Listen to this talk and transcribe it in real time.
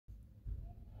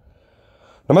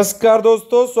नमस्कार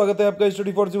दोस्तों, स्वागत है आपका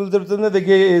स्टडी फॉर सिविल सर्विसेज में।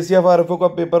 देखिए ये ACF RFO का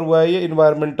पेपर हुआ है, ये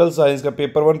इन्वायरमेंटल साइंस का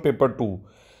पेपर 1 पेपर 2।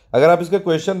 अगर आप इसके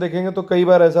क्वेश्चन देखेंगे तो कई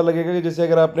बार ऐसा लगेगा कि जैसे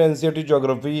अगर आपने NCERT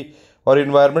ज्योग्राफी और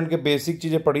इन्वायरमेंट के बेसिक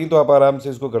चीज़ें पढ़ी तो आप आराम से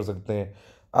इसको कर सकते हैं।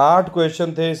 8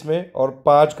 क्वेश्चन थे इसमें और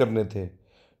 5 करने थे।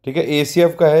 ठीक है,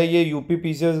 ACF का है ये,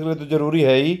 UPPSC के लिए तो ज़रूरी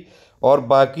है ही, और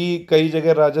बाकी कई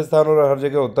जगह राजस्थान और हर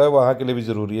जगह होता है, वहाँ के लिए भी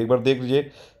ज़रूरी है। एक बार देख लीजिए,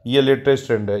 ये लेटेस्ट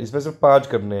ट्रेंड है। इसमें से 5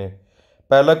 करने हैं।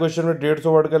 पहला क्वेश्चन में 150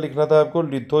 वर्ड का लिखना था आपको,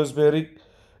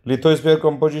 लिथोस्फेयर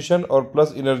कंपोजिशन और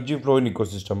plus energy flow in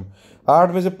ecosystem.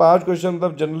 8 में से 5 क्वेश्चन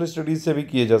मतलब जनरल स्टडीज से भी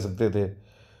किए जा सकते थे।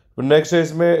 नेक्स्ट है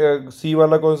इसमें सी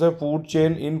वाला कौन सा है, food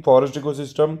chain in forest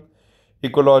ecosystem,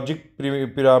 ecologic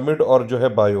pyramid और जो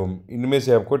है बायोम, इनमें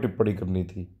से आपको टिप्पणी करनी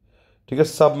थी। ठीक है,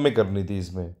 सब में करनी थी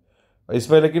इसमें।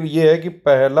 लेकिन ये है कि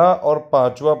पहला और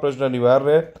 5वां प्रश्न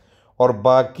अनिवार्य है और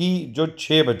बाकी जो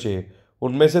 6 बचे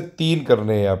उनमें से 3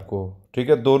 करने हैं आपको। ठीक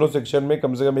है, दोनों सेक्शन में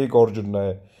कम से कम एक और चुनना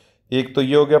है। एक तो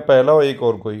ये हो गया पहला और एक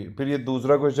और कोई। फिर ये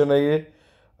दूसरा क्वेश्चन है,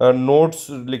 ये नोट्स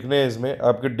लिखने हैं इसमें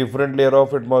आपके, different layer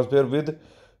of atmosphere with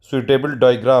suitable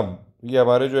diagram. ये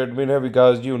हमारे जो एडमिन है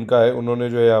विकास जी, उनका है, उन्होंने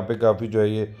जो है यहाँ पे काफ़ी जो है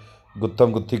ये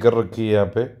गुत्थम गुत्थी कर रखी है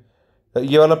यहाँ पे।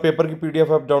 ये वाला पेपर की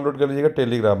PDF आप डाउनलोड कर लीजिएगा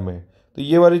टेलीग्राम में। तो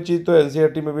ये वाली चीज़ तो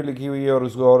NCERT में भी लिखी हुई है और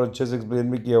उसको और अच्छे से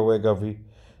एक्सप्लेन भी किया हुआ है काफ़ी,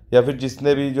 या फिर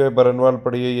जिसने भी जो है बरनवाल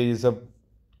पढ़ी है ये सब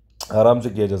आराम से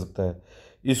किया जा सकता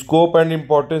है। Scope and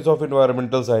importance of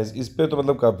environmental science, इस पे तो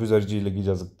मतलब काफ़ी सारी चीज़ लिखी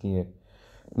जा सकती हैं।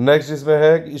 नेक्स्ट इसमें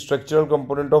है structural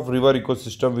component of river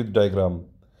ecosystem with diagram,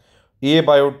 A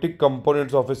biotic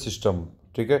components of A system.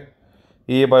 ठीक है,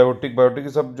 ये बायोटिक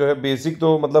सब जो है बेसिक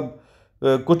तो मतलब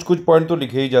कुछ कुछ पॉइंट तो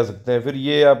लिखे ही जा सकते हैं। फिर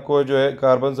ये आपको जो है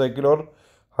कार्बन साइकिल और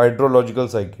हाइड्रोलॉजिकल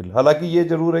साइकिल, हालांकि ये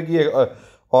जरूर है कि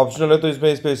ऑप्शनल है तो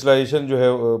इसमें स्पेशलाइजेशन जो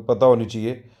है पता होनी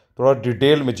चाहिए, थोड़ा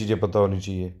डिटेल में चीज़ें पता होनी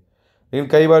चाहिए। लेकिन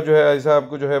कई बार जो है ऐसा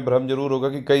आपको जो है भ्रम जरूर होगा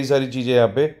कि कई सारी चीज़ें यहाँ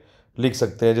पे लिख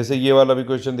सकते हैं। जैसे ये वाला भी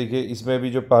क्वेश्चन देखिए, इसमें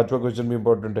भी जो 5वां क्वेश्चन भी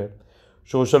इंपॉर्टेंट है।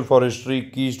 सोशल फॉरेस्ट्री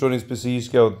की स्टोन स्पीसीज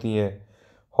क्या होती हैं,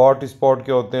 हॉट स्पॉट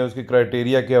क्या होते हैं, उसकी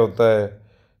क्राइटेरिया क्या होता है।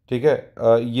 ठीक है,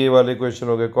 ये वाले क्वेश्चन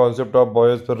हो गए। कॉन्सेप्ट ऑफ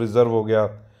बायोस्फीयर रिजर्व हो गया,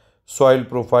 सॉइल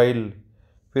प्रोफाइल।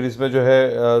 फिर इसमें जो है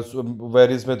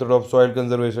various method of soil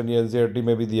conservation, ये NCERT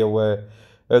में भी दिया हुआ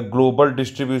है। ग्लोबल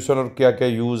डिस्ट्रीब्यूशन और क्या क्या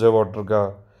यूज़ है वाटर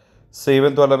का।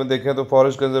 7th वाला में देखें तो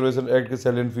फॉरेस्ट कंजर्वेशन एक्ट के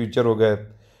सैलिएंट फीचर हो गए।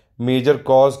 मेजर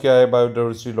कॉज क्या है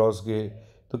बायोडाइवर्सिटी लॉस के,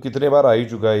 तो कितने बार आ ही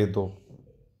चुका है ये। तो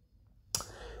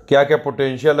क्या क्या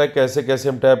पोटेंशियल है, कैसे कैसे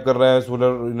हम टैप कर रहे हैं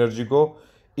सोलर एनर्जी को,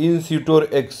 इन सीटू और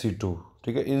एक्स सीटू।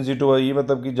 ठीक है, इन सीटू ये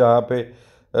मतलब कि जहाँ पे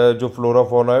जो फ्लोरा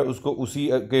फौना है उसको उसी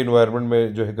के इन्वायरमेंट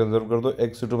में जो है कंजर्व कर दो।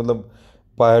 एक्स सीटू मतलब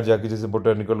बाहर जाके, जैसे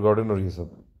बोटेनिकल गार्डन और ये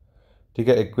सब। ठीक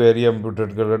है, एक्वेरियम,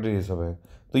 बोटेनिकल गार्डन, ये सब है।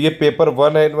 तो ये पेपर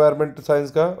 1 है इन्वायरमेंट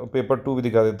साइंस का। पेपर 2 भी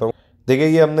दिखा देता हूँ। देखिए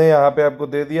ये हमने यहाँ पे आपको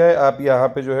दे दिया है। आप यहाँ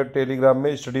पे जो है टेलीग्राम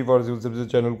में study for civil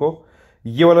services channel को,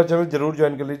 ये वाला चैनल जरूर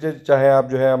ज्वाइन कर लीजिए। चाहे आप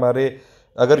जो है हमारे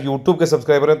अगर यूट्यूब के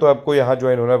सब्सक्राइबर हैं तो आपको यहाँ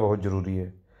ज्वाइन होना बहुत ज़रूरी है।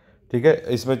 ठीक है,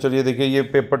 इसमें चलिए देखिए ये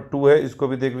पेपर 2 है, इसको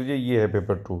भी देख लीजिए। ये है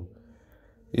पेपर 2,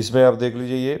 इसमें आप देख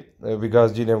लीजिए, ये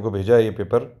विकास जी ने हमको भेजा है ये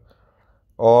पेपर।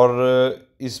 और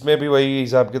इसमें भी वही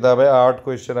हिसाब किताब है, 8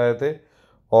 क्वेश्चन आए थे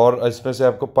और इसमें से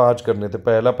आपको 5 करने थे।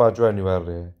 पहला 5वां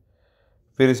अनिवार्य है।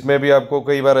 फिर इसमें भी आपको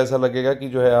कई बार ऐसा लगेगा कि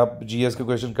जो है आप GS के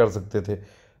क्वेश्चन कर सकते थे।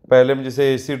 पहले में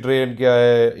जैसे एसिड रेन क्या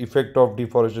है, इफेक्ट ऑफ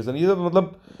डिफॉरेस्टेशन, ये तो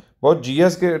मतलब बहुत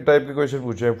GS के टाइप के क्वेश्चन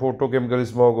पूछे हैं। फोटोकेमिकल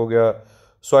स्मॉग हो गया,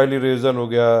 सॉइल इरोजन हो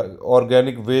गया,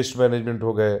 ऑर्गेनिक वेस्ट मैनेजमेंट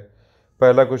हो गए,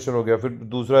 पहला क्वेश्चन हो गया। फिर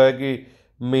दूसरा है कि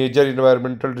मेजर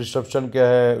इन्वायरमेंटल डिस्ट्रप्शन क्या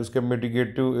है, उसके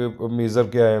मिटिगेटिव मेजर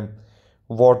क्या है,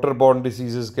 वाटर बॉर्न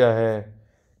डिसीजेस क्या हैं,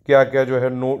 क्या क्या जो है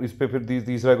नो। इस पर फिर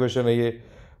तीसरा क्वेश्चन है ये,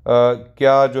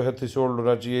 क्या जो है थ्रेशोल्ड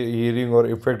होना चाहिए हियरिंग, और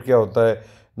इफेक्ट क्या होता है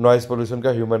नॉइस पोल्यूशन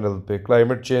का ह्यूमन हेल्थ पे,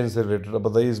 क्लाइमेट चेंज से रिलेटेड। अब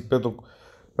बताइए, इस पे तो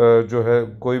जो है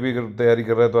कोई भी अगर तैयारी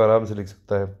कर रहा है तो आराम से लिख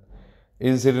सकता है।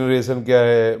 इंसिनरेशन क्या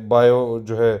है, बायो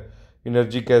जो है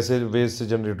एनर्जी कैसे वेस्ट से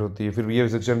जनरेट होती है। फिर ये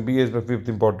सेक्शन भी है, इसमें 5th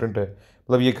इंपॉर्टेंट है,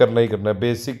 मतलब ये करना ही करना है।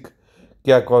 बेसिक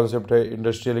क्या कॉन्सेप्ट है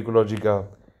इंडस्ट्रियल इकोलॉजी का,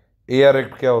 एयर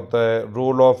एक्ट क्या होता है,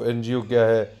 रोल ऑफ NGO क्या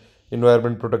है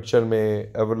इन्वायरमेंट प्रोटेक्शन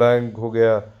में, एवलांग हो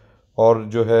गया, और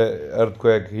जो है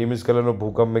अर्थक्वेक, हिमस्खलन और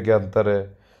भूकंप में क्या अंतर है,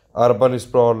 अर्बन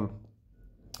स्प्रॉल।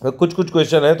 कुछ कुछ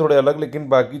क्वेश्चन है थोड़े अलग, लेकिन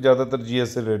बाकी ज़्यादातर GS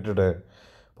से रिलेटेड है।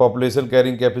 पॉपुलेशन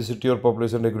कैरिंग कैपेसिटी और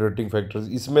पॉपुलेशन रेगुलेटिंग फैक्टर्स,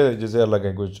 इसमें जैसे अलग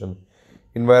है क्वेश्चन।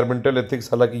 इन्वायरमेंटल एथिक्स,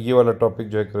 हालांकि ये वाला टॉपिक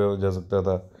जो है किया जा सकता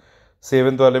था।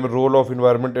 7th वाले में रोल ऑफ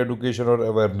इन्वायरमेंट एडुकेशन और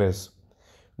अवेयरनेस,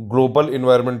 ग्लोबल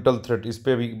इन्वायरमेंटल थ्रेट, इस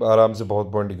पर भी आराम से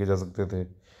बहुत पॉइंट लिखे जा सकते थे।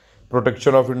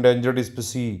 प्रोटेक्शन ऑफ इंडेंजर्ड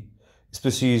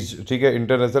स्पीसीज, ठीक है,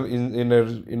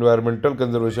 इंटरनेशनल इन्वायरमेंटल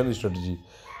कंजर्वेशन स्ट्रेटजी।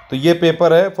 तो ये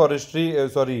पेपर है फॉरेस्ट्री,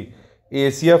 सॉरी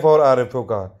ACF और RFO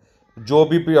का जो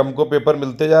भी हमको पेपर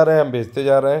मिलते जा रहे हैं हम भेजते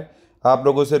जा रहे हैं। आप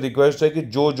लोगों से रिक्वेस्ट है कि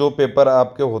जो जो पेपर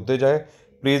आपके होते जाएं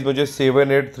प्लीज़ मुझे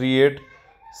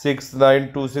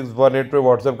 7838692618 पे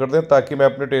व्हाट्सएप कर दें, ताकि मैं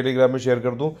अपने टेलीग्राम में शेयर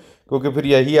कर दूं, क्योंकि फिर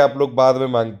यही आप लोग बाद में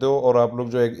मांगते हो और आप लोग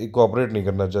जो है कोऑपरेट नहीं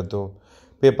करना चाहते हो।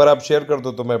 पेपर आप शेयर कर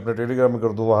दो तो मैं अपने टेलीग्राम में कर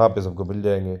दूं, वहाँ पे सबको मिल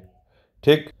जाएंगे।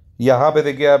 ठीक, यहाँ पे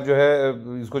देखिए आप जो है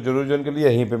इसको जरूर ज्वाइन कर लिए,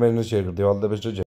 यहीं पे मैंने शेयर कर दिया। All the best.